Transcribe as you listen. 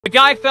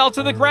guy fell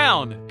to the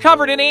ground,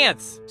 covered in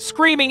ants,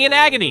 screaming in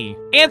agony.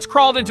 Ants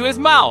crawled into his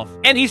mouth,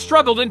 and he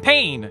struggled in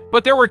pain,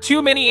 but there were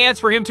too many ants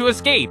for him to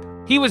escape.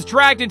 He was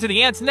dragged into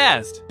the ants'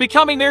 nest,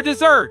 becoming their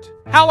dessert.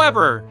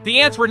 However, the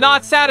ants were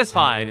not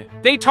satisfied.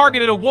 They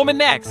targeted a woman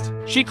next.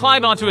 She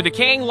climbed onto a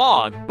decaying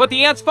log, but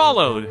the ants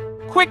followed.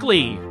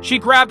 Quickly, she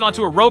grabbed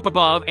onto a rope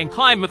above and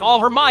climbed with all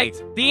her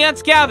might. The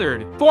ants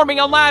gathered, forming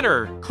a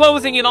ladder,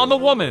 closing in on the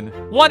woman.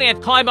 One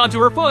ant climbed onto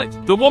her foot.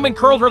 The woman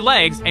curled her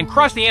legs and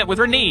crushed the ant with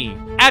her knee.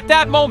 At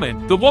that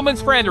moment, the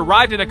woman's friend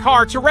arrived in a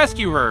car to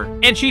rescue her,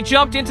 and she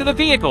jumped into the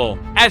vehicle.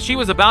 As she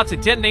was about to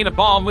detonate a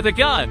bomb with a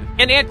gun,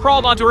 an ant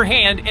crawled onto her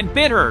hand and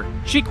bit her.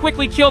 She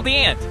quickly killed the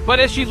ant, but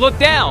as she looked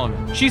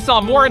down, she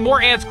saw more and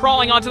more ants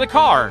crawling onto the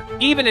car.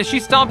 Even as she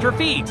stomped her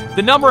feet,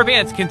 the number of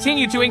ants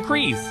continued to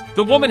increase.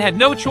 The woman had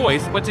no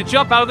choice but to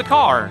jump out of the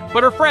car,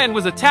 but her friend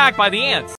was attacked by the ants.